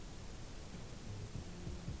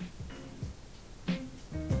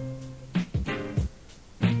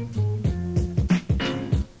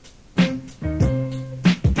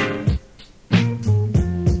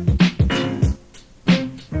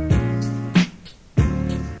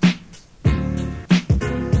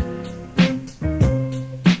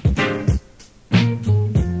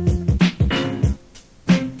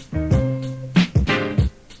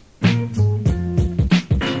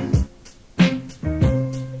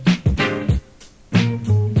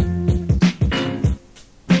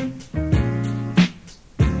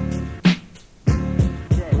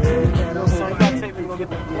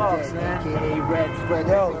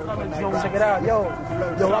it out. Yo,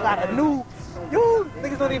 I got a new, you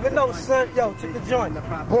niggas don't even know, son. Yo, check the joint.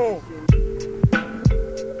 Boom.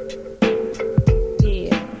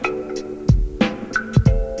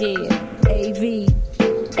 Yeah, a.vee,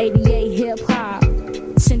 88 hip-hop,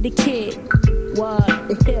 syndicate. What?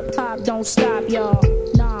 The hip-hop don't stop, y'all.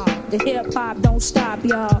 Nah, the hip-hop don't stop,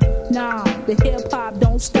 y'all. Nah, the hip-hop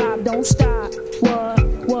don't stop. What?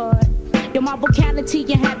 Yo, my vocality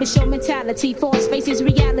and habits, your mentality. Force faces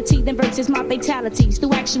reality, then versus my fatalities.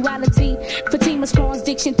 Through actuality, Fatima spawns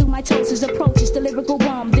diction through mitosis. Approaches the lyrical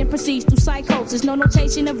bomb, then proceeds through psychosis. No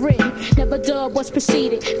notation of written, never dub what's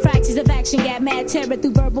preceded. Fractions of action, got mad terror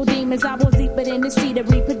through verbal demons. I was deeper than the seed of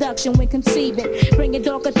reproduction when conceiving. Bringing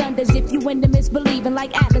darker thunders if you in the misbelieving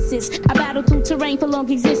like atlases. I battle through terrain for long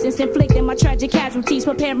existence, inflicting my tragic casualties,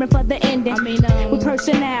 preparing for the ending. With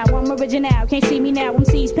personnel, I'm original. Can't see me now, I'm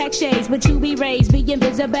C's pack shades, but you be raised, be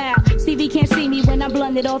invisible. Stevie can't see me when I'm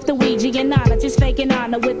blunted off the Ouija and knowledge. Just faking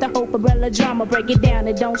honor with the hope of umbrella drama. Break it down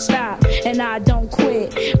and don't stop, and I don't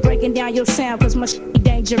quit. Breaking down your sound cause my shit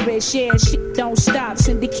dangerous. Yeah, shit don't stop,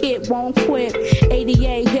 syndicate won't quit.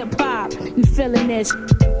 88 hip-hop, we feeling this.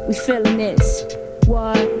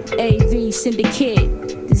 What? a.vee,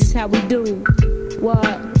 syndicate, this is how we do.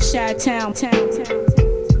 What? Chi-town, town.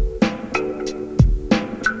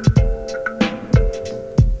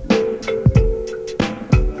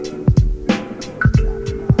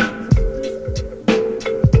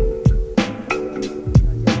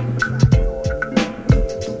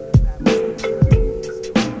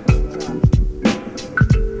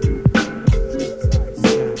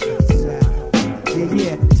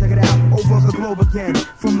 Again,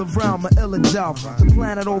 from the realm of Illidel, the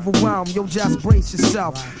planet overwhelmed, yo just brace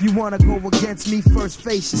yourself. You wanna go against me, first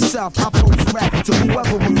face yourself. I post rap to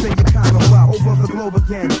whoever within your commonwealth. Over the globe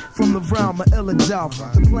again, from the realm of Illidel,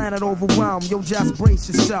 the planet overwhelmed, yo just brace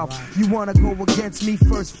yourself. You wanna go against me,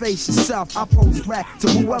 first face yourself. I post rap to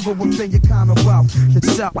whoever within your commonwealth.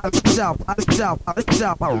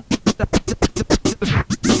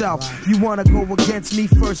 You wanna go against me,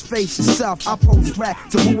 first face yourself. I post rap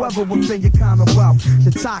to whoever within your commonwealth. The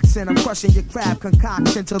toxin, I'm crushing your crab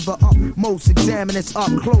concoction to the utmost. Examine it's up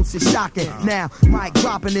close, it's shocking. Now, mic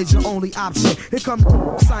dropping is your only option. Here come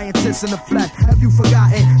scientists in the flesh. Have you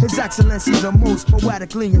forgotten? His Excellency, the most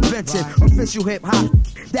poetically invented official hip hop.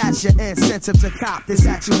 That's your incentive to cop this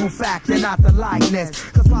actual fact and not the likeness.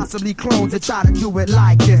 Cause possibly clones that try to do it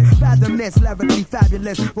like this. Fathom this, lyrically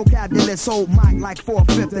fabulous. Vocabulous, hold mic like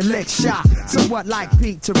 4/5 and lick shot. Somewhat like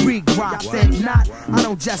Pete to rock. Think not, I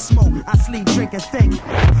don't just smoke, I sleep, drink, and think.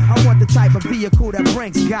 I want the type of vehicle that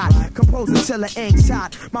Brinks got. Composing till the ink's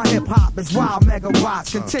hot. My hip hop is wild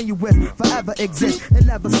megawatts. Continuous, forever exist and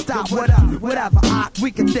never stop. Whatever,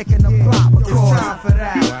 we can thicken the plot. Because it's time for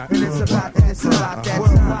that. And it's about that time.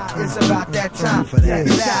 It's about that time for that.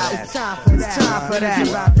 It's time for that. It's time for that.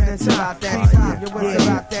 It's about that time. It's about that time. Everybody,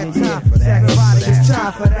 it's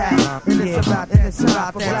time for that. And it's about that time. It's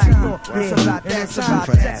about that time. It's about that time.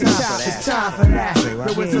 It's time for that.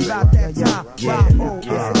 It's about that time.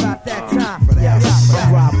 It's about that time.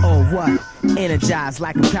 I'm Rob O, what? Energized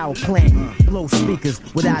like a power plant. Blow speakers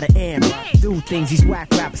without an amp. Do things these whack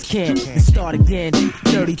rappers can't. And start again.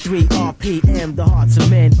 33 RPM, the hearts of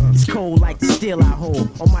men. It's cold like the steel I hold.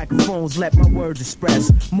 On microphones, let my words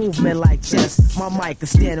express. Movement like chess. My mic is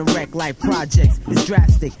standing wreck like projects. It's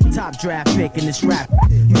drastic. Top draft pick in this rap.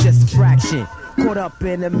 You just a fraction. Caught up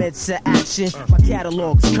in the midst of action. My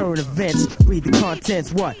catalog's current events. Read the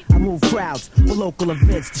contents, what? I move crowds for local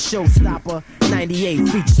events. The showstopper, 98.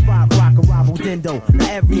 Feature spot, rock a Robo Dindo. Now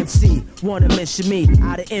every MC wanna mention me.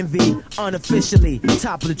 Out of envy, unofficially.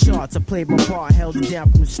 Top of the charts, I played my part. Held it down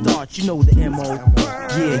from the start. You know the MO. Yeah, Robo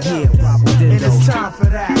Dindo. And it's time for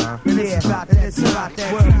that. And it's about that. It's about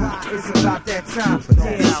that time for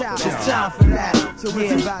that. It's time for that. So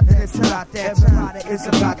it's about that. It's about that time. It's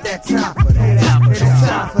about that time for that. It's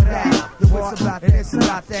time for that. It's about that. It's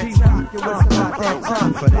about that time. It's about that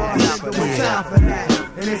time for that. It's time for that.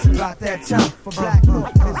 And it's about that time for black folk.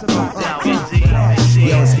 It's about that time.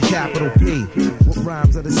 Yo, it's the capital P. What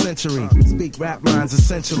rhymes of the century? Speak rap lines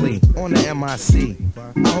essentially on the MIC.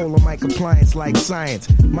 I hold a mic appliance like science.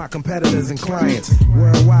 My competitors and clients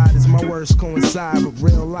worldwide as my words coincide with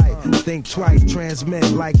real life. Think twice,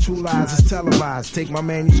 transmit like true lies is televised. Take my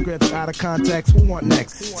manuscripts out of context. Who want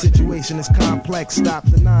next? Situation is complex. Stop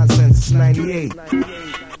the nonsense. It's 98.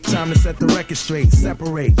 Time to set the record straight,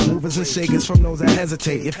 separate movers and shakers from those that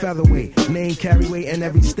hesitate. You're featherweight, name carry weight in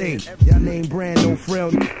every state. Y'all name brand, no frill,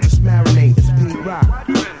 just marinate. It's Pete Rock,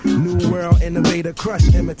 new world innovator, crush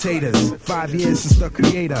imitators. 5 years since the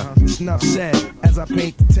creator. Snuff said as I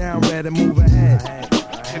paint the town red and move ahead.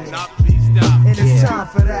 And it's time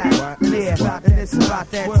for that. Yeah, and it's about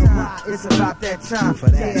that time. It's about that time for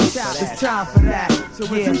that. It's time for that.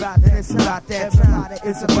 Yeah, and it's about that time.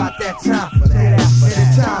 It's about that time for that. And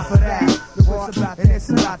it's time for that. And it's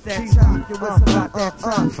about that time. It's about that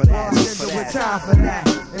time for that. It's time for that.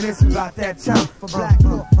 And it's about that time for black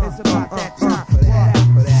folk. It's about that time for that.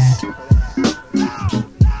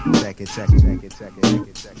 Check it.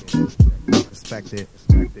 Respect it.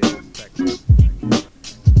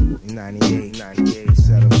 98,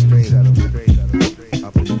 set them straight,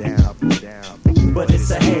 up and down. But it's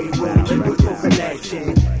a hey roll, lyrical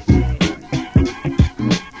connection.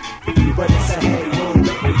 But it's a hey roll,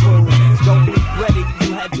 lyrical. Don't regret it,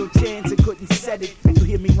 you had your chance and couldn't set it. You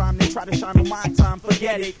hear me rhyme, they try to shine on my time,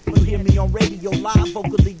 forget it. You hear me on radio, live,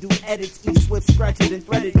 vocally do edits. E-Swift, scratch it and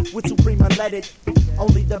thread it, with Supreme unleaded.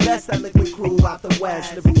 Only the best that liquid crew out the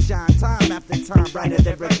west. Lyrics shine time after time, brighter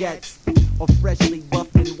than baguettes. Or freshly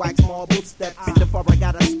buffed and wax marble steps. Therefore I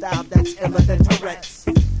got a style that's iller than Tourette's.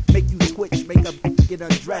 Make you twitch, make a get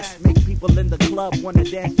undressed. Make people in the club wanna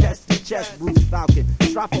dance chest to chest. Bruce Falcon,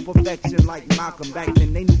 strive for perfection like Malcolm. Back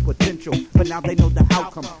then they knew potential, but now they know the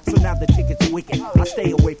outcome. So now the ticket's wicked, I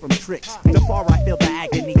stay away from tricks. Therefore I feel the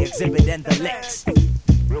agony, exhibit and the licks.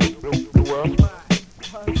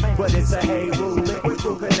 But it's a hey rule,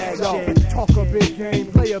 lyrical connection. Talk a big game,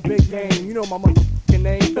 play a big game. You know my motherfucking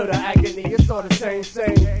name, feel the agony. It's all the same.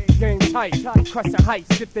 Game tight, crushing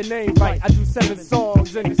heights, get the name right. I do 7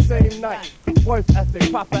 songs in the same night. Worth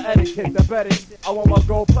ethic, proper etiquette, the better shit. I want my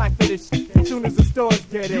gold plaque for this shit. As soon as the stores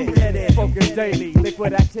get it. Focus daily,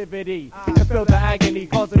 liquid activity. And feel the agony,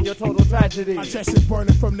 causing your total tragedy. My chest is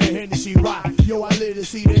burning from the Hennessy rock. Yo, I live to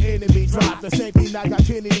see the enemy drop. The same thing I got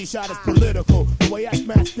Kennedy shot is political. The way I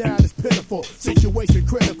smash down is pitiful. Situation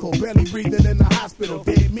critical. Barely breathing in the hospital.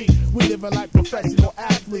 Dead meat. We living like professional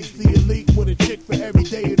athletes. The elite with a chick for every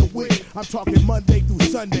day of the week. I'm talking Monday through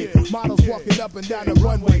Sunday. Models walking up and down the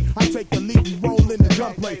runway. I take the lead and roll in the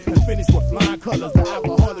gunplay. And finish with flying colors. The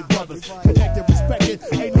alcoholic brothers. Connected, respected.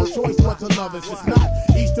 Ain't no choice but to love us. It's not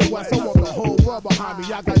east or west. I want the whole world behind me.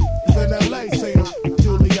 I got in LA saying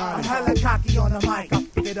Giuliani. I'm hella cocky on the mic. I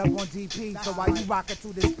pick it up on GP. So while you rockin'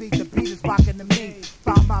 to this beat, the beat is rockin' to me.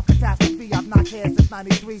 Found my catastrophe. I've not cared since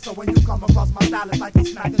 93. So when you come across my style, it's like you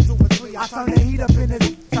smacking 2 or 3. I turn the heat up in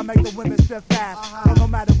this. I make the women strip fast. So no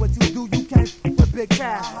matter what you do, you can't with big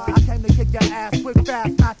cash. I came to kick your ass quick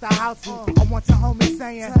fast, not the house rule. I want your homies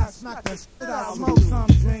saying, smack the shit out. Smoke some,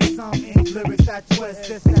 drink some, ink lyrics that twist.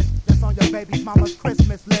 This that's on your baby's mama's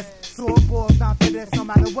Christmas list. So it boils down to this, no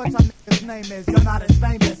matter what your nigga's name is. You're not as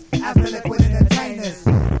famous as the liquid entertainers.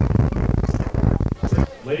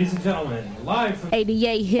 Ladies and gentlemen, live from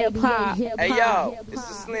 88 hip hop. Hey yo, this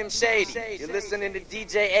is Slim Shady. You're listening to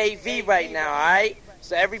DJ a.vee right now, alright?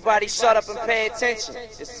 So everybody shut up and pay attention.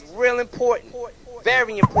 This is real important.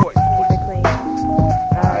 Very important.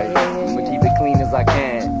 Alright, I'm gonna keep it clean as I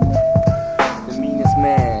can. The meanest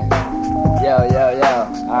man. Yo.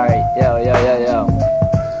 Alright, yo.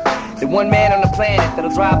 The one man on the planet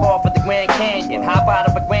that'll drive off at the Grand Canyon, hop out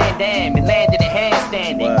of a Grand Dam and land in a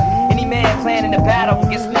handstanding. Any man planning a battle will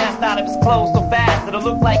get snatched out of his clothes so fast it'll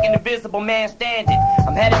look like an invisible man standing.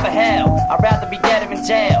 I'm headed for hell. I'd rather be dead or in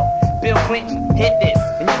jail. Bill Clinton, hit this,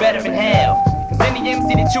 and you better inhale. Cause any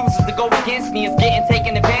MC that chooses to go against me is getting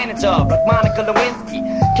taken advantage of. Like Monica Lewinsky,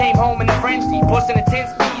 came home in a frenzy, pushing a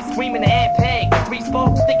 10-speed, screaming to Aunt Peg, with 3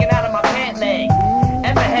 spokes sticking out of my pant leg.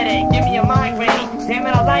 Ever headache, give me a migraine. Damn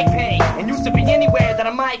it, I like pain, and used to be anywhere that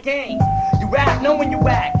I might gain. You rap knowing you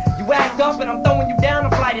act. You act up and I'm throwing you down a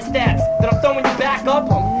flight of steps. Then I'm throwing you back up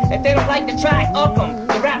them. If they don't like the track, up them.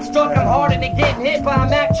 The rap struck them hard and they getting hit by a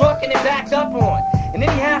Mack truck and they backed up on. And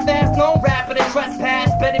any half-ass known rapper that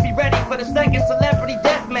trespass better be ready for the second celebrity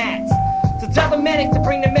death match. So tell the medic to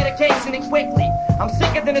bring the medication in quickly. I'm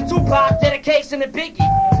sicker than a Tupac dedication to Biggie.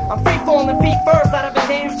 I'm free falling feet first out of a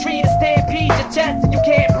damn tree to stampede your chest and you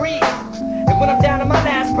can't breathe. And when I'm down to my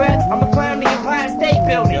last breath, I'ma climb the Empire State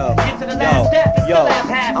Building. Get to the last step and still have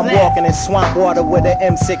half I'm left. walking in swamp water with an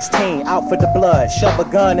M16, out for the blood. Shove a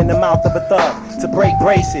gun in the mouth of a thug to break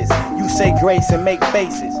braces. You say grace and make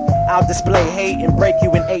faces. I'll display hate and break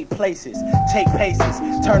you in 8 places. Take paces,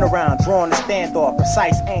 turn around, drawing a standoff.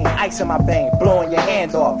 Precise aim, ice in my vein, blowing your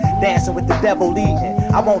hand off. Dancing with the devil leading.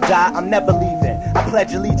 I won't die, I'm never leaving. I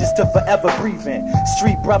pledge allegiance to forever breathing.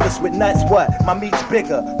 Street brothers with nuts, what? My meat's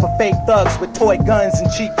bigger. For fake thugs with toy guns and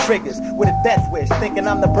cheap triggers. With a death wish, thinking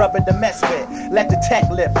I'm the brother to mess with. Let the tech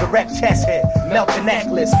lift, direct chest hit. Melt your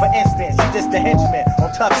necklace, for instance, you just a henchman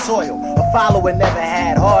on tough soil. A follower never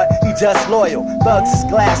had heart, he just loyal. Thugs is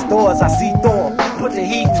glass doors, I see through 'em. put the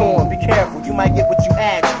heat to him. Be careful, you might get what you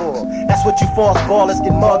asked for. That's what you false ballers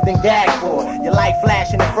get mugged and gagged for. Your light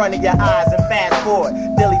flashing in front of your eyes and fast forward.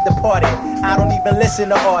 Dilly departed. I don't even listen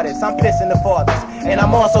to artists. I'm pissing the farthest. And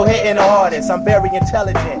I'm also hitting the hardest. I'm very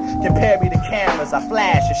intelligent. Compare me to cameras. I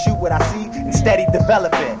flash and shoot what I see and steady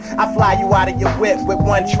developing. I fly you out of your whip with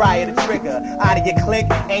one try of the trigger. Out of your clique,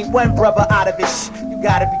 ain't one brother out of it. You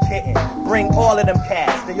gotta be kidding. Bring all of them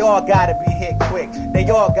cats. They all gotta be hit quick. They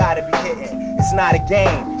all gotta be hitting. It's not a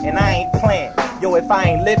game, and I ain't playing. Yo, if I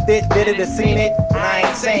ain't lived it, did it, or seen it, then I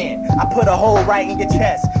ain't saying. I put a hole right in your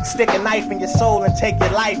chest, stick a knife in your soul and take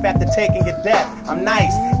your life after taking your death. I'm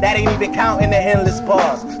nice, that ain't even counting the endless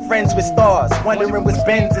bars. Friends with stars, wondering which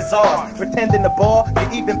Benz is ours. Pretending the ball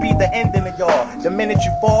could even be the ending of y'all. The minute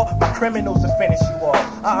you fall, my criminals will finish you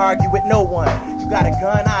off. I argue with no one. You got a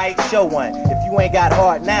gun, I ain't show one. If you ain't got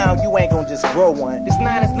heart now, you ain't gonna just grow one. This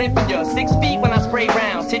 9 is limping you, 6 feet when I spray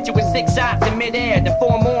rounds. Hit you with 6 shots in midair, then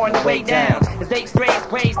 4 more on the way down. It's 8 straight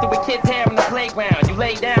sprays through a kid's hair on the playground. You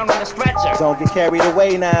lay down on the stretcher. Don't get carried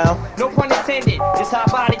away now. No pun intended. This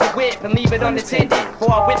hot body can whip and leave it unattended.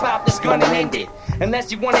 Before I whip out this gun and end it.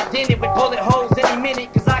 Unless you want it dented with bullet holes any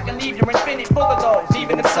minute. Cause I can leave your infinite full of those,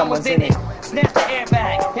 even if someone's in it. Snatch the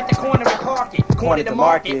airbag, hit the corner and park it. Corner to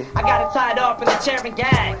market. I got it tied up in a chair and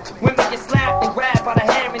gag. Women get slapped and grabbed by the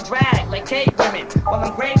hair and drag like cave women. While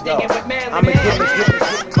I'm grave digging with manly men.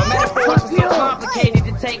 My metaphors are so complicated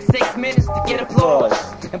it takes 6 minutes to get applause.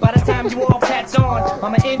 And by the time you all catch on,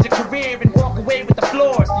 I'ma end your career and walk away with the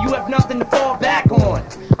floor. So you have nothing to fall back on.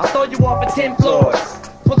 I'll throw you off of 10 floors.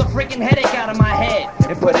 Pull a freaking headache out of my head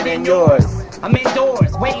and put it in yours. I'm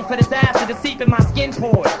indoors, waiting for this acid to seep in my skin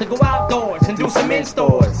pores. To go outdoors and do some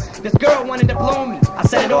in-stores. This girl wanted to blow me, I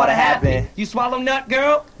said it ought to happen. You swallow nut,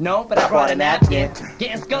 girl? No, but I brought a napkin.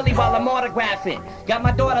 Getting scully while I'm autographing. Got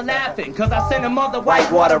my daughter laughing, cause I sent her mother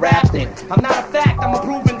whitewater rafting. I'm not a fact, I'm a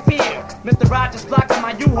proven fear. Mr. Rogers blocking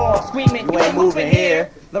my U-Haul, screaming, you ain't moving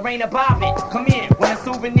here. Lorena Bobbitt, come here, want a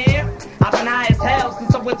souvenir? I've been high as hell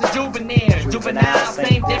since I was a juvenile. Juvenile,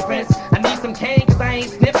 same difference. I need some cane cause I ain't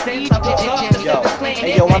sniffed since I woke up.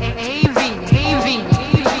 Hey, yo, a.vee.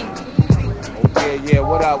 Yeah,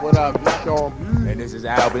 what up? It's Sean. And this is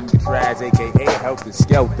Alvin Traz, a.k.a. Helter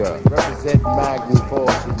Skelter. Representing my group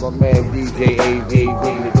force with my man DJ a.vee,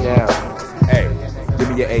 bringing it down. Hey, give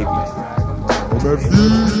me your a.vee.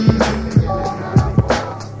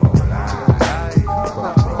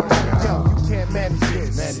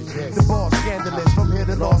 The ball scandalous from here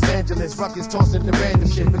to Los Angeles. Ruckus tossing the random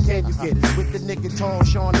shit, but can you get it? With the nigga tall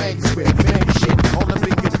Sean manuscript, man shit. All up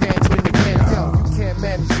in your pants when you can't tell. You can't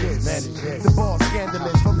manage this. The ball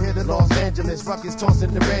scandalous from here to Los Angeles. Ruckus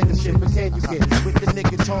tossing the random shit, but can you get it? With the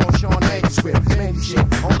nigga tall Sean manuscript, man shit.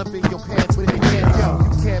 All up in your pants when you can't tell.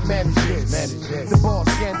 You can't manage this. The ball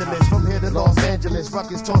scandalous from here to Los Angeles.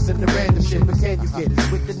 Ruckus tossing the random shit, but can you get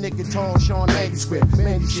it? With the nigga tall Sean manuscript,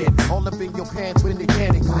 man shit. All up in your pants when you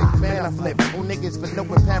can't click. Man, I flip on niggas for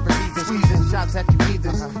knowing parodies and squeezing shots at you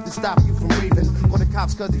heathens to stop you from breathing. Call the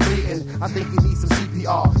cops cause you're bleeding. I think you need some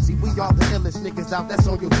CPR. See, we are the illest niggas out, that's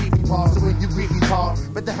on your TV bar. So when you greet me, Paul,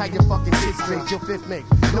 better have your fucking shit straight. Your fifth make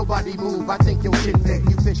nobody move, I think your shit big.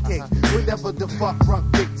 You fish cake, whatever the fuck Ruck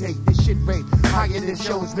dictate. This shit rate higher than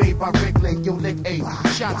shows made by Rick Lake. Yo, lick A.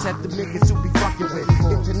 Shots at the niggas who be fucking with.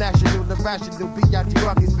 International, irrational, B.I.T.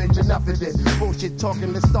 Ruckus, bitch, enough of this. Bullshit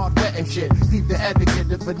talking, let's start wetting shit. Keep the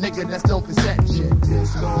etiquette of a nigga that's known for setting shit.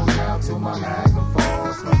 This goes out to my magnum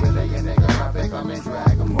force. No really a nigga rap, they come and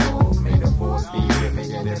drag a move. Made a force be with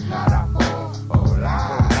me, and it's not a fall. Oh,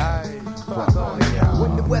 lie. Fuck all of y'all.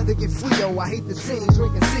 When the weather get Frio, I hate the scene,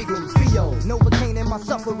 drinking Seagram's Fio. Novocaine in my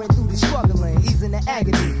suffering through the struggling, easing the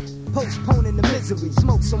agony. Postponing the misery,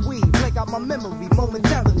 smoke some weed, blank out my memory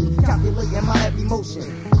momentarily, calculating my every motion,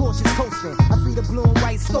 cautious coasting. I see the blue and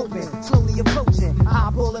white scoping, slowly approaching,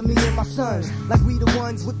 eyeballing me and my sons, like we the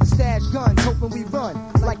ones with the stash guns, hoping we run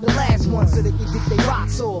like the last one, so they can get their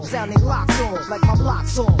rocks off, sounding locks off, like my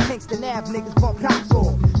blocks off. Kingston Ave niggas bump cops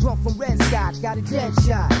off, drunk from Red Scotch, got a dead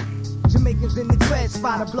shot. Jamaicans in the dread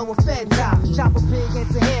spot, I blow a fed top. Chop a pig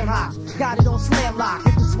into ham hocks. Got it on slam lock.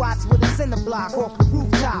 Hit the swats with a cinder block off the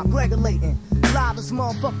rooftop. Regulating. Livest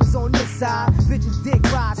motherfuckers on this side. Bitches dick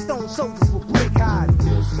ride. Stone soldiers with brick hides.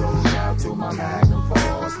 This goes out to my magnum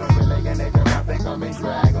force. No really a nigga rap, they come and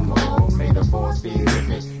drag a move. Made a force be with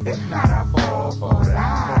me. It's not a fall for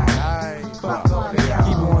life. Fuck all of y'all.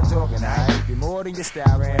 Keep on talking, alright? Be more than your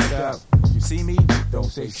style ramped up. You see me?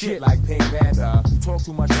 Don't say shit like Pink Panther. You talk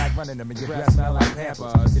too much like running them and your breath smell like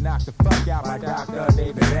Pampers. You knock the fuck out my Dr.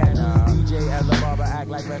 David Banner. DJ Ella Barber act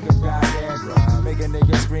like records got Dandruff. Make a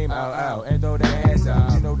nigga scream out and throw their hands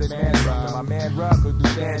up. You know this man's rough, my man rough could do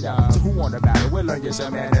stand up. So who on the battle? We'll learn you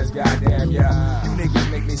some manners, goddamn yeah. You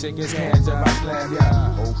niggas make me shake his hands up, I slam ya.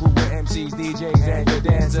 Whole crew with MCs, DJs, and your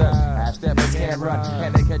dancer. Half steppers can't run,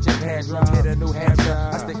 and they catch a tantrum. Hit a New Hampshire,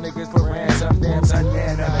 I stick niggas for ransom. Damn son,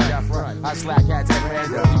 man, I front. I slack cats at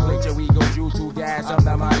random. Deflate your ego, you two gas, I'm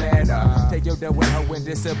not my lander. Take your dough with her and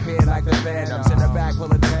disappear like the Phantom. Send her back,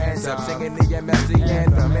 pulling the hands up, singing the MSC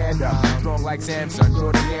anthem. And strong like Samson,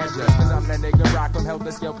 Jordan Andrews. Cause I'm that nigga rock from help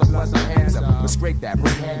the skelter, plus I'm handsome. But scrape that,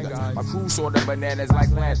 bring handguns. My crew sort of bananas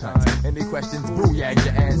like lanterns. Any questions, booyah,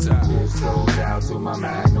 your answer. This goes out to my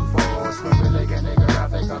magnum force. When we lick a nigga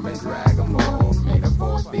out, they come and drag them off. May the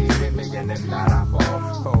force be with me, and if not, I fall.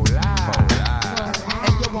 Whole lie.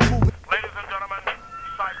 Hey, yo, I'm moving. Ladies and gentlemen,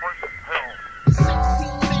 Cypress Hill. 16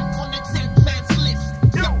 men on the dead man's list.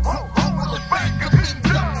 Yo, ho, ho, on the back of it,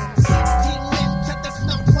 yo. 16 men till there's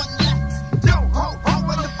no one left. Yo, ho, ho,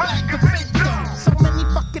 on the back of it, yo. So many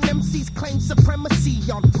fucking MCs claim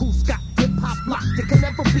supremacy on who's got hip-hop locked. It can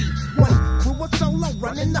never be one crew or solo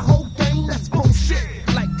running the whole game. That's bullshit.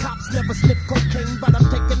 Like cops never sniff cocaine, but I'm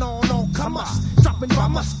taking on all comers. Dropping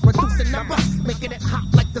bombers, reducing numbers, making it hot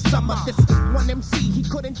like the summer. This one MC, he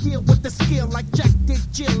couldn't deal with the skill like Jack did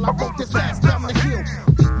Jill. I wrote his ass down the hill,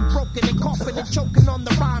 beaten, broken, and coughing and choking on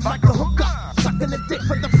the rhyme like a hooker. Sucking a dick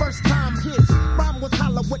for the first time. His rhyme was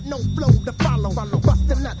hollow with no flow to follow.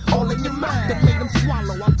 Bust a nut all in your mouth that made him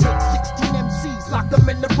swallow. I'll take 16 MCs, lock them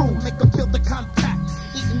in the room, make them feel the contact,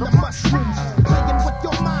 eating the mushrooms, playing with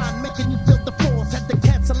your mind, making you feel the force. Had to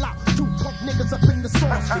cancel out 2 punk niggas up in the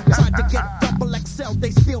sauce. Tried to get double XL,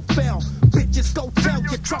 they still fell. Bitches go tell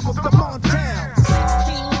your troubles, come on down. 16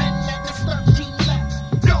 men, now there's 13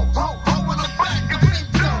 left. Yo, ho, ho, on the back of it,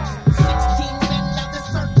 yo. 16 men, now there's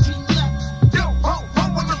 13 left. Yo, ho, ho,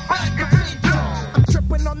 on the back of it, yo. I'm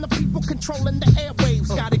tripping on the people controlling the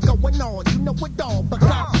airwaves. Got it going on, you know it all, but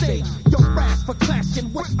God save your ass for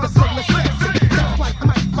clashing with the soul assassin. That's like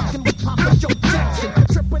Mike fucking with Papa Joe Jackson.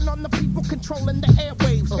 Tripping on the people controlling the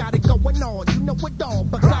airwaves. Got it going on, you know it all,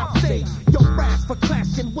 but God save your ass for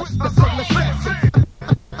clashing with the soul assassin.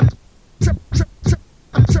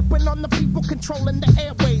 I'm tripping on the people controlling the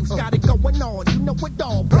airwaves. Got it going on, you know it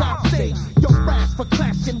all, but God save your ass for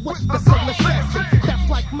clashing with the soul assassin. That's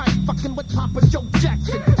like Mike fucking with Papa Joe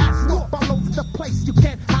Jackson. Ass whoop all over the place, you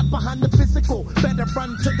can't hide behind the physical. Better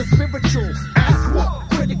run to the spiritual. Ass whoop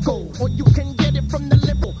critical, or you can get it from the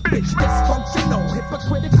liberal. Bitch dysfunctional,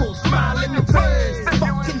 hypocritical, smile in the face.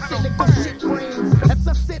 Fucking cynical shit brains. As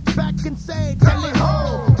I sit back and say, tell it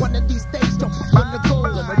home. One of these days, don't put on the goal.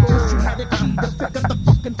 I wish you had a key to figure the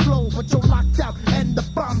fucking flow, but you're locked out and the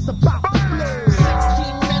bomb's about to blow.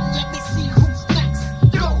 16 men, let me see who's next.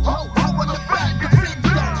 Yo, ho, ho, on the back of it,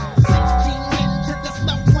 yo. 16 men till there's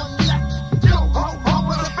no one left. Yo, ho, ho,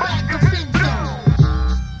 on the back of it,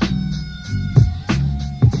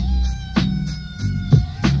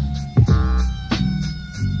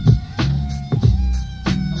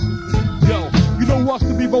 yo. You know us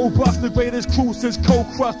to be robust, the greatest crew since cold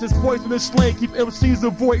crust. This poisonous slang keep MCs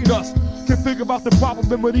avoiding us. Can think about the proper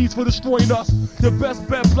remedies for destroying us. Your best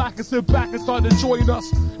bet, black, and sit back and start enjoying us.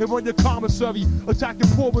 And run your commissary, attack your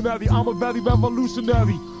pulmonary. I'm a very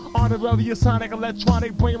revolutionary. Honorary, sonic,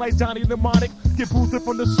 electronic, brain like Johnny Mnemonic. Get boosted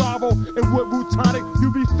from the sorrow and wood root tonic.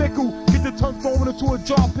 You be fickle, get your tongue thrown into a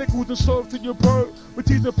jar of pickles and served to your bird. With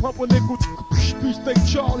teeth and pumpernickel. Beefsteak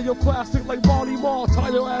Charlie, your classic like Marley Marl. Tie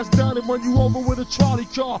your ass down and run you over with a Charlie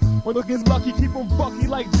car. When I get lucky, keep them bucky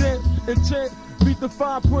like Jen and 10. Read the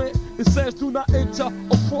fine print, it says do not enter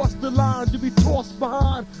or cross the line. You be tossed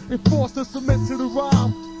behind and forced to submit to the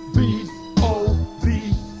rhyme.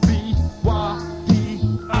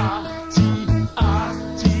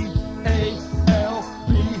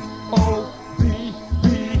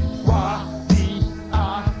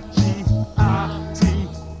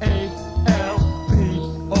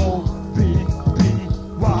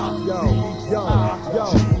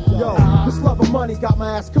 Money got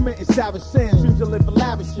my ass committing savage sins. Dreams to live for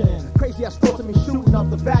lavishing. Crazy ass thoughts of me shooting up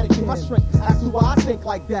the Vatican. My shrink asked why I think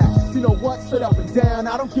like that. You know what? Sit up and down.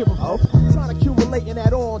 I don't give a fuck. Trying to accumulate in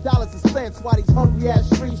that all dollars and cents. Why these hungry ass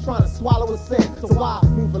streets trying to swallow a cent? So why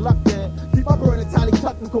move reluctant? Keep my burning tiny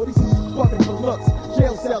tuck and go. These fucking for looks.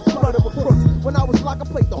 Jail cells flooded with crooks. When I was locked, I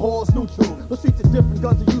played the halls neutral. The streets are different.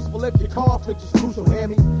 Guns are useful if your conflict is crucial. Hear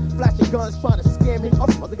me? Flashing guns trying to scam me. I'm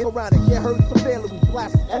supposed to get around and get hurt severely. We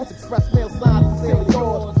blast X express mail signs and sail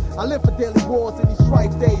yours. I live for daily wars in these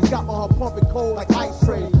strife days. Got my heart pumping cold like ice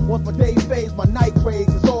trays. Once my day fades, my night craze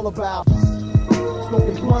is all about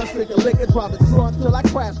smoking blunts, drinking liquor, driving drunk till I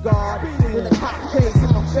crash guard. Then the cop case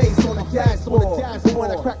in my face on the dashboard. And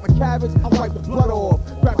when I crack my cabbage, I wipe the blood off.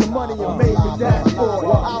 Grab the money and make the dashboard.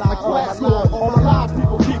 Out like glass door. All the live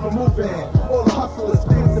people keep it moving. All the hustlers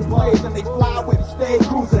spins and blaze and they fly with it, stay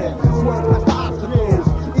cruising. Swerve like the obstacles.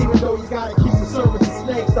 Even though you gotta keep the servants and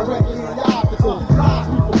snakes directly in the obstacles. Live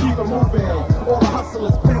people keep it moving. All the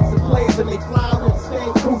hustlers spins and blaze and they fly with it, stay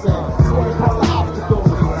cruising. Swerve all the obstacles.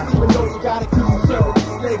 Even though you gotta keep the servants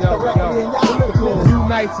and snakes directly in the obstacles. You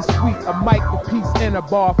nice and sweet, a mic for peace and a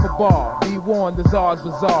bar for bar. Be warned, the czar's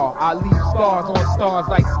bizarre. I leave stars on stars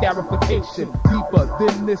like scarification. Deeper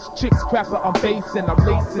than this chick's crapper, I'm basing. I'm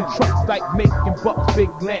lacing trucks like making bucks. Big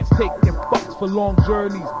glance, taking fucks for long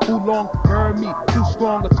journeys. Who long to burn me? Two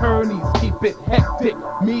strong attorneys, keep it hectic.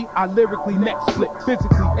 Me, I lyrically neck split,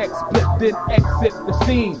 physically explit, then exit the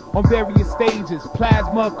scene. On various stages,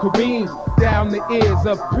 plasma careens down the ears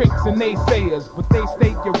of pricks and naysayers. But they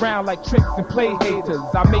stay around like tricks and play haters.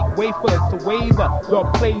 I make wafers to waver, your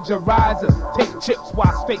plagiarizers. Take chips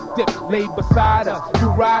while straight dip lay beside us. You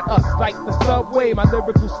ride us like the subway. My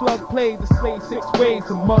lyrical slug play display 6 ways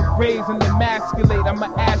to mug raise and emasculate.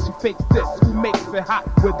 I'ma ask you fakes this. Who makes it hot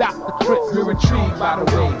without the tricks? You're intrigued by the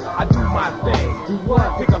way I do my thing. Do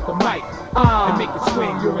what? Pick up the mic and make it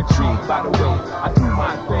swing. You're intrigued by the way I do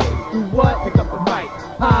my thing. Do what? Pick up the mic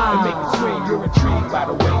and make it swing. You're intrigued by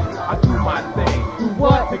the way I do my thing. Do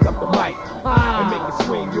what? Pick up the mic and make it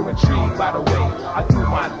swing. You're intrigued by the way I do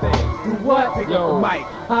my thing. Do what? Pick up the mic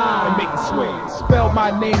and make it swing. Spell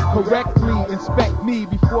my name correctly. Inspect me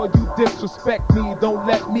before you disrespect me. Don't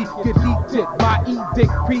let me get heated. My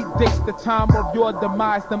edict predicts the time of your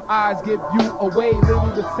demise. Them eyes give you away.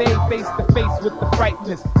 Little to say, face to face with the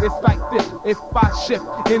frightness. It's like this. If I shift,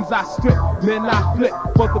 ends I strip, then I flip.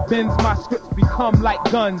 For the bends, my scripts become like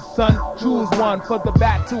guns, son. Choose one for the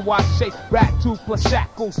battle. I shake rat two plus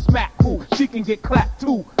shackle, smack who. She can get clapped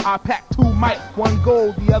too. I pack 2 mics, 1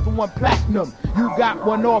 gold, the other 1 platinum. You got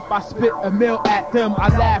 1 off, I spit a mill at them.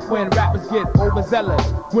 I laugh when rappers get overzealous.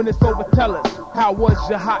 When it's over, tell us, how was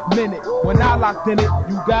your hot minute? When I locked in it,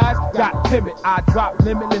 you guys got timid. I drop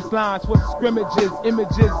limitless lines for scrimmages,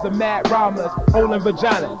 images of mad rhymers, holding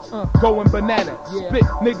vaginas, going bananas. Split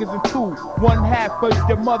niggas in 2, 1 half for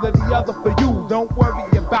your mother, the other for you. Don't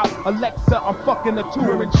worry about Alexa, I'm fucking a 2.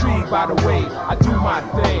 You're intrigued by the way I do my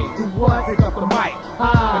thing. Do what? Pick up the mic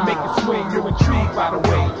and make it swing. You're intrigued by the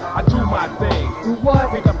way I do my thing. Do what?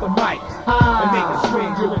 Pick up the mic and make it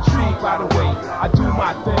swing. You're intrigued by the way I do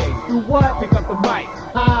my thing. Do what? Pick up the mic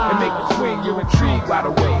and make it swing. You're intrigued by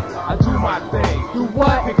the way I do my thing. Do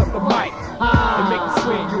what? Pick up the mic and make it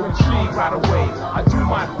swing. You're intrigued by the way I do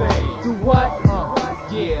my thing. Do what?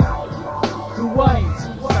 Yeah. Do what?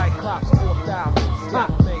 Cyclops 4000.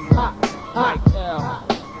 Mike L.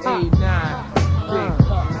 A9. Big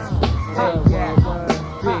Cups. A-Gat.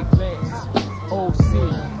 Big Lance. OC.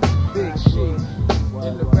 Big Sheep.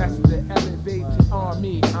 And the rest of the elevated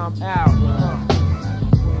army. I'm out.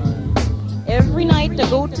 Every night I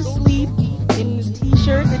go to sleep in this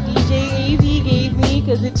t-shirt that DJ a.vee gave me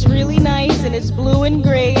because it's really nice and it's blue and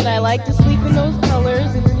gray and I like to sleep in those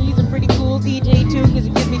colors, and he's a pretty cool DJ too because he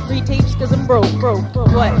gives me free tapes because I'm broke.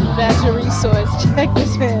 What? That's your resource. Check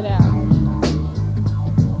this man out.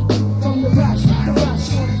 From the rush,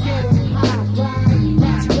 wanna get on high, ride,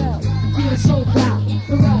 that's well, feel so proud.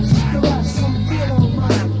 The rush, wanna feel on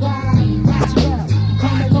mine, ride, that's well,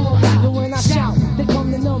 coming all out. And when I shout, they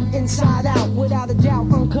come to numb inside out, without a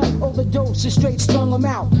doubt, uncut, overdose, and straight strung them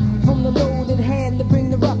out. From the loaded hand to bring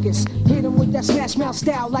the ruckus, hit them with that smash mouth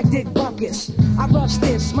style like Dick Buckus. I rush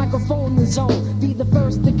this, microphone the zone, be the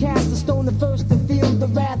first to cast the stone, the first to feel the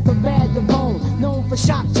wrath, the bad, the bone, known for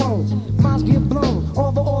shock tones, minds get blown,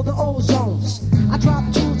 all the ozones. I drop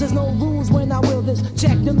jewels, there's no rules when I will this,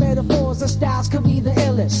 check the metaphors, and styles could be the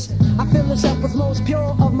illest. I fill this up with most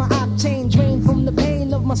pure of my octane, drained from the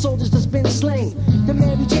pain of my soldiers that's been slain. The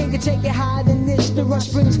Mary Jane can take it higher than this, the rush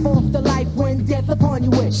brings forth the life when death upon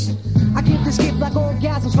you wish. I give this gift like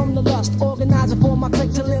orgasms from the lust, organizer for my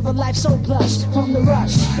clique to live a life so plush. From the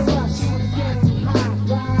rush, wanna get high,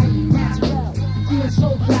 ride, that's well, feel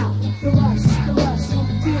so proud. The rush,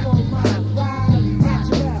 wanna feel on mine, ride, that's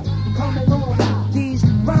well, coming on out. These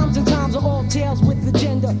rhymes and times are all tales with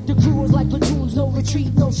agenda. The crew is like platoons, no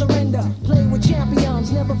retreat, no surrender. Play with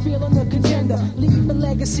champions, never feeling a contender. Leave a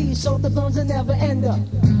legacy so the guns are never ender.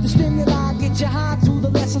 The stimuli get you high through the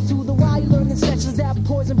lessons, through the while you learning sessions that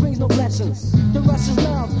poison brings no blessings. The rush is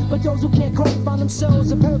love, but those who can't cope find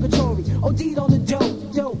themselves in purgatory. OD'd on the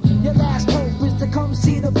dope. Your last hope is to come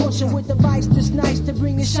see the bush pressure with the vice that's nice to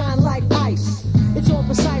bring it shine like ice. It's all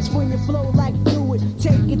precise when you flow like fluid.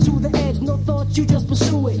 Take it to the edge, no thought, you just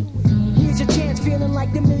pursue it. Here's your chance, feeling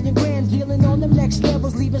like the million grands, dealing on the next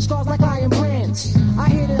levels, leaving scars like iron brands. I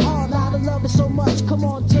hit it hard, now to love it so much. Come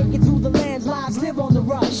on, take it through the lands, lives live on the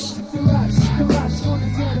rush. The rush, on the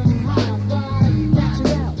get high, ride, catch it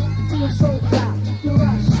out, feel so fly. The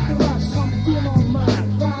rush, come feel on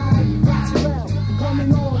mine, ride, catch it out,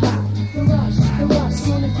 coming all out. The rush,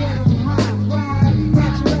 on the get high, ride,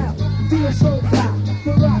 catch it out, feel so fly.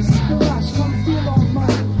 The rush, come feel on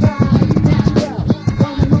mine, ride, catch it out,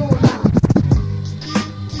 coming all out.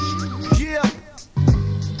 Yeah.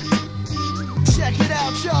 Check it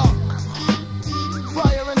out, y'all.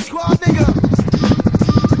 Fire and squad, nigga.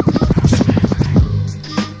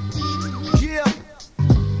 Yeah.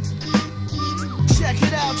 Check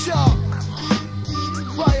it out, y'all.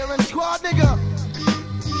 Fire and squad, nigga.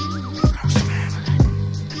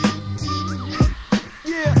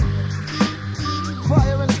 Yeah.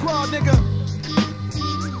 Fire and squad, nigga.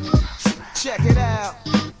 Check it out.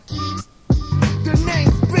 The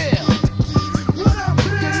name's Bill. What up,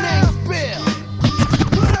 Bill? The name's Bill.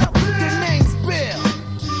 What up, Bill? The name's Bill.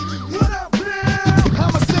 What up, Bill?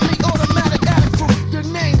 I'm a semi-automatic addict for the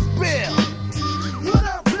name's Bill. What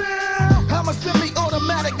up, Bill? I'm a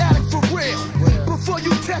semi-automatic addict for real. Before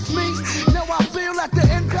you test me, now I feel like the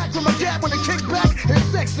impact from a dad when it kick back is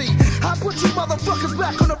sexy. I put you motherfuckers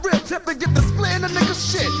back on the real tip and get the split in the nigga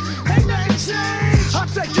shit. Ain't nothing changed. I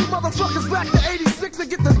take you motherfuckers back to 86 and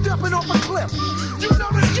get the dumping off a cliff. You know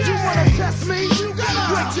the game. You wanna test me? You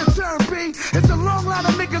gotta wait your turn, B. It's a long line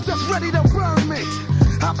of niggas that's ready to burn me.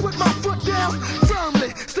 I put my foot down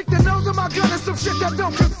firmly, stick the nose of my gun in some shit that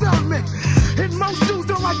don't concern me. And most dudes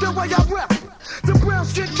don't like the way I rep. The brown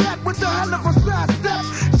skin cat with the hell of a side step.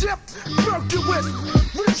 Jip, virtuous,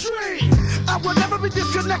 retreat. I will never be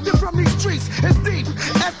disconnected from these streets. It's deep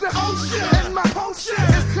as the ocean, and my potion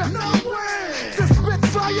is to no way to spit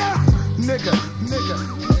fire. Nigga,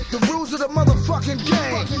 the rules of the motherfucking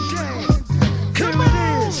game. Here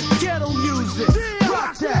it is, ghetto music,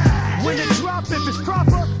 rock that. When it drop, if it's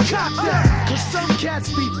proper, cop that. Cause some cats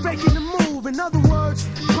be faking the move, in other words,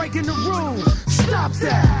 breaking the rules. Stop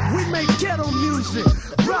that, we make ghetto music,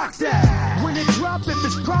 rock that. When it drop, if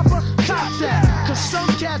it's proper, cop that. Cause some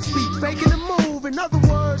cats be faking the move, in other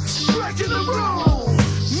words, breaking the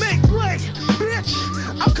rules. Make way, bitch,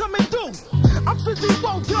 I'm coming through. I'm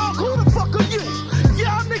 51, dog, who the fuck are you?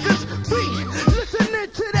 Y'all niggas be listening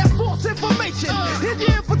to that false information. Here's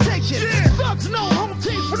your invitation. Thugs know home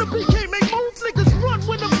teams from the BK make moves. Niggas run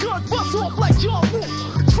when them guns bust off like y'all move.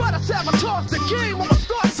 Try to sabotage the game, I'ma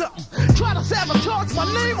start something. Try to sabotage my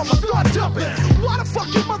name, I'ma start jumping. Why the fuck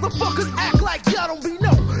you motherfuckers act like y'all don't be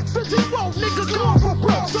no? 51 niggas going for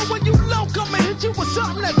broke. So when you low, come and hit you with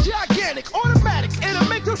something that's gigantic, automatic, it'll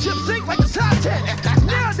make your ship sink like a Titanic.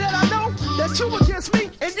 Now that I know that you against me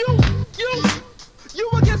and you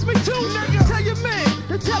against me too, nigga. Tell your man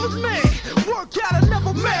to tell his man. Work out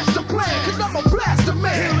another master plan, cause I'm a blaster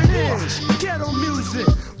man. Here it is, ghetto music,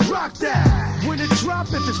 rock that. When it drop,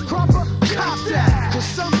 if it's proper, cop that. Cause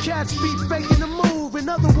some cats be faking the move, in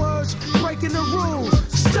other words, breaking the rules.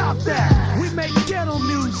 Stop that, we make ghetto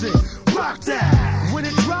music, rock that. When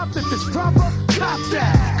it drop, if it's proper, cop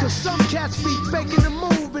that. Cause some cats be faking the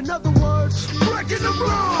move, in other words, breaking the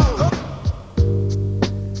rules.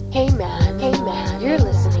 Hey man, you're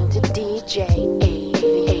listening to DJ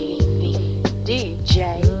a.vee.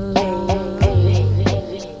 DJ a.vee.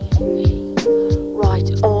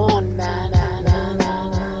 Right on, man.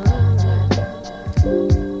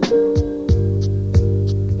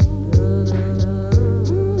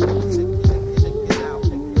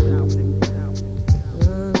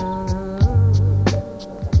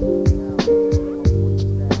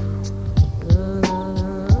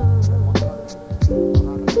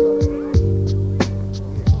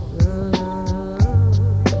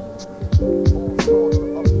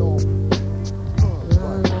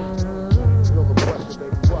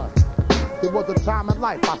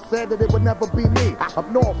 I said that it would never be me. Up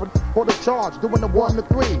north for the charge, doing the 1 to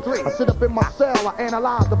 3. I sit up in my cell, I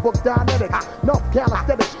analyze the book Dianetics. Enough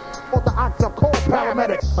calisthenics, orthodox, I'm called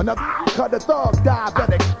paramedics. Another cut the thug,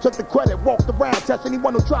 diabetic. Took the credit, walked around, test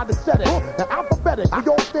anyone who tried to set it. Now alphabetic, we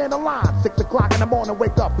all stand in line. 6 o'clock in the morning,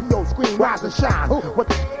 wake up, P.O. scream, rise and shine. What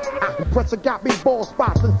the Pressure got me bald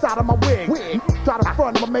spots inside of my wig. Try to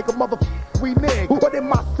front, I'ma make a renege. But in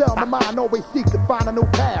my cell, my mind always seeks to find a new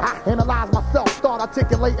path. Analyze myself, start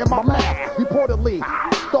articulating my math. Reportedly,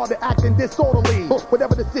 started acting disorderly.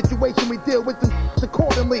 Whatever the situation, we deal with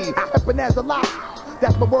accordingly. Epping as a lot,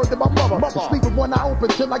 That's my word to my mother. Sleep with one eye open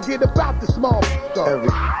till I get about this small. Every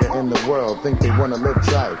in the world think they wanna live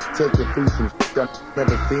right. Take it through some you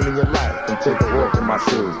never seen in your life. And take a walk in my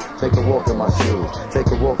shoes. Take a walk in my shoes. Take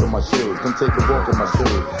a walk in my shoes. Then take a walk in my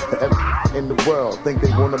shoes. Every in the world think they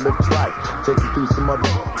wanna live right. Take it through some other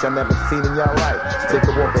you never seen in your life. Take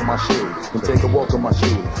a walk in my shoes. And take a walk in my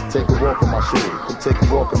shoes. Take a walk in my shoes. And take a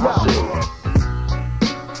walk in my shoes.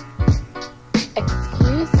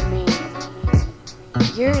 Excuse me.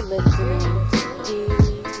 You're listening to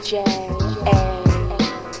DJ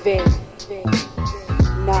a.vee.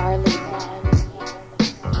 Gnarly man.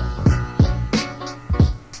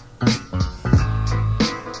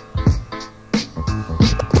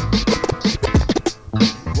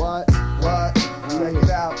 What? Check it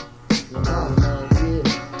out.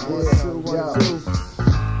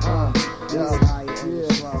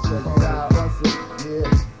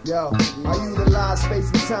 Yo, I utilize space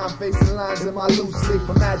and time, facing lines in my loose sleep.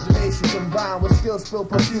 Imagination combined with skills filled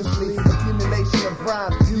profusely. Accumulation of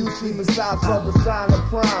rhymes, usually besides for the sign of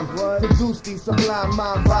prime. Produce these sublime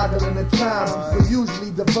mind-boggling at times, but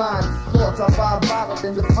usually divine. Thoughts are bottled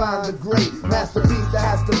and define the great masterpiece that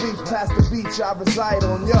has to reach past the beach I reside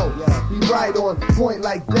on. Yo, be right on point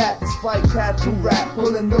like that. Despite cats who rap,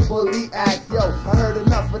 pulling the bully act. Yo, I heard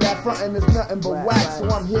enough of that frontin' is nothing but wax. So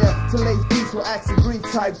I'm here to lace peace with acts of grief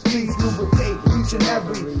type speech. Lubricate each and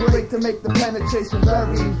every break to make the penetration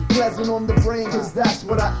very pleasant on the brain, cause that's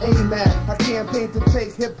what I aim at. I campaign to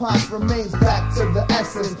take hip-hop's remains back to the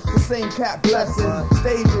essence. The same cat blessing.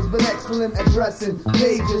 Stages been excellent at dressing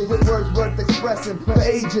pages with words worth expressing for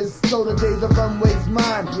ages. So today the runway's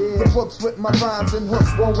mine. The books with my rhymes and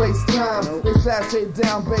hooks won't waste time. They sashay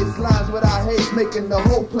down bass lines without hate, making the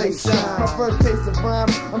whole place shine. My first taste of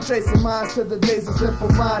rhymes, I'm tracing minds to the days of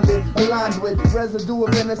simple-minded, aligned with residue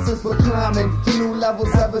of innocence, but climbing to new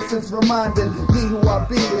levels ever since reminding me who I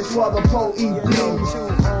be. It's why the poet two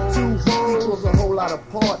equals a whole lot of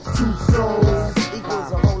parts. Two souls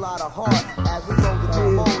equals a whole lot of heart. As we roll the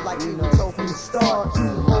demo like we were told from the start. Two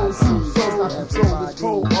holes, two souls, I control this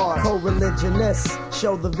whole art. Co-religionists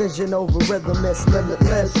show the vision over rhythm, it's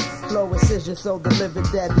limitless. Flow incision, so the living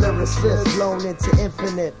dead lyricist blown into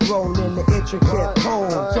infinite, thrown in the intricate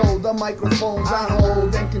poem. Told the microphones I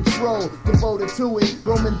hold and control, devoted to it,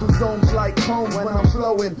 roaming through domes like combs when I'm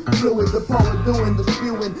flowing. Fluid, the poet doing the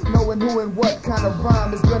spewing, knowing who and what kind of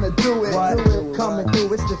rhyme is gonna do it. Coming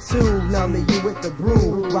through, it's the two, numbing you with the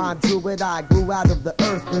brew. Rhyme drew it, I grew out of the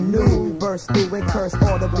earth anew. Burst through and curse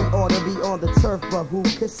audibly, ought to be on the turf, but who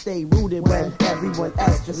could stay rooted when everyone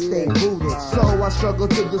else just stay rooted? So I struggle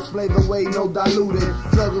to display the way, no diluted.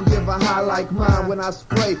 Struggle give a high like mine when I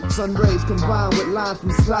spray. Sun rays combined with lines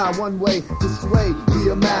from side, one way to sway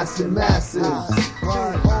the amassing masses.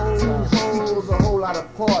 Two equals a whole lot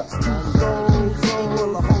of parts. Two souls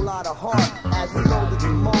equal a whole lot of heart. As we roll the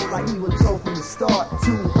demo like we were told from the start.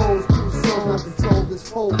 Two holes, two souls, I control this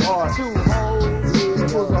whole art. Two holes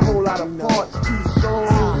equals a whole lot of parts. Two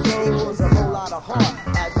souls equals a whole lot of heart.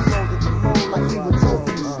 As we roll the demo like we were told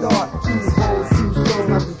from the start. Two holes, two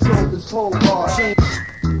souls, I control this whole art.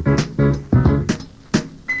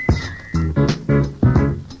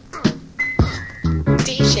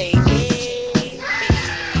 DJ a.vee.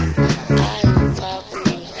 I'm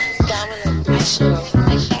probably dominant the show.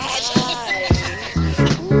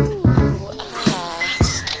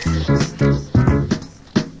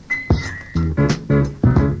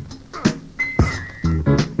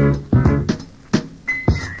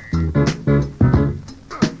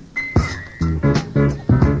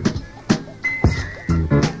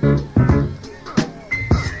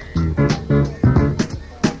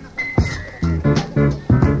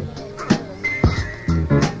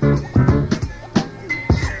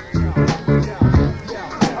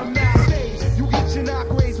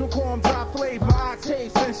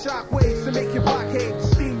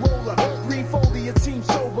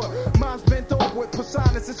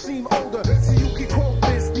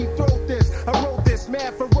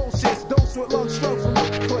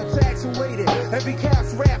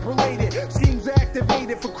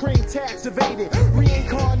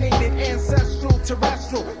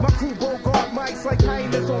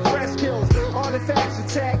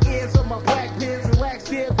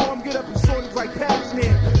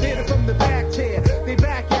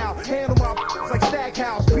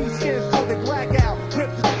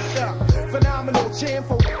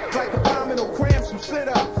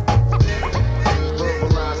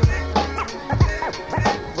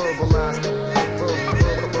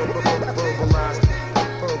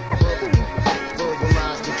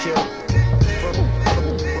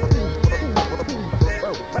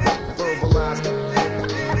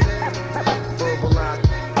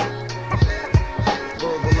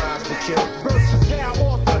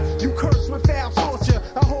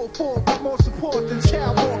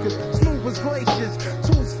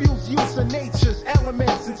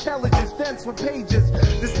 text for pages.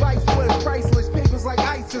 This life was priceless, papers like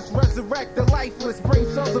ISIS, resurrect the lifeless, brain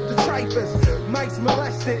cells of the typhus. Mice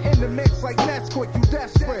molested in the mix like Nets quick, you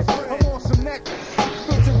desperate. I'm on some neck,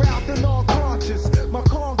 filter out the non-conscious. My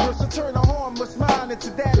Congress will turn a harmless mind into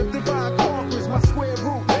that of divine conquerors. My square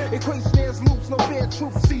root equates snares, loops, no fair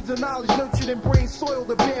truth. Seeds of knowledge nurtured in brain soil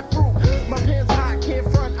to bear fruit. My pen's hot, can't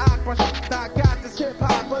front ock. My I got this hip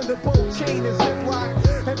hop under both chain and zip lock.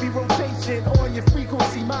 Heavy rotation on your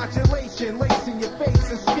frequency modulation, lacing your face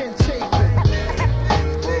and skin chafing.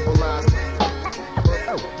 Verbalize,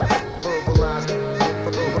 verbalize,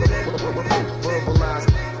 verbalize,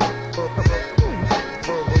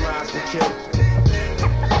 verbalize the kill.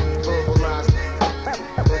 Verbalize,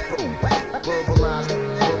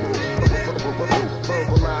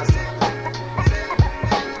 verbalize,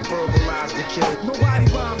 verbalize the kill. Nobody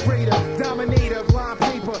rhyme greater, dominator, line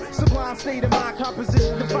paper, sublime state of mind,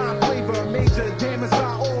 composition, divine flavor, major damage by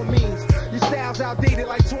all means. Your style's outdated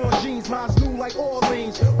like torn jeans, mine's new like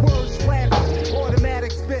Orleans. Words flat,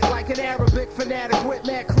 automatic spit like an Arabic fanatic with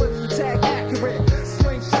mad clips, attack accurate.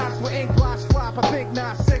 Sling shots with ink blots flop, I think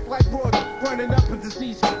not sick like Broad, running up a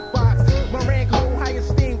disease spots. My rank low, high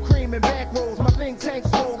esteem, cream and back rolls. My think tank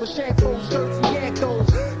slow, the shank rolls, skirts and yank those.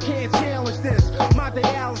 Can't challenge this. My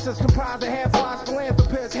dialysis comprised of half wise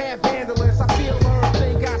philanthropists, half vandalists. I feel nerves,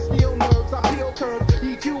 think I steal nerves. I feel curved,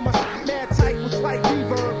 EQ my mad tight with slight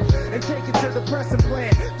reverb. And take it to the pressing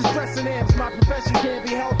plant. Distressing amps, my profession can't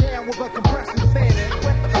be held down with a compression stand.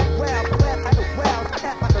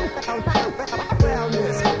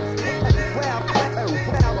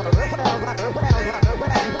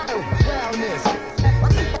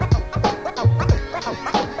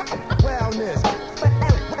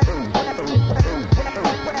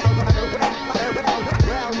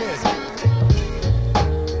 Wellness.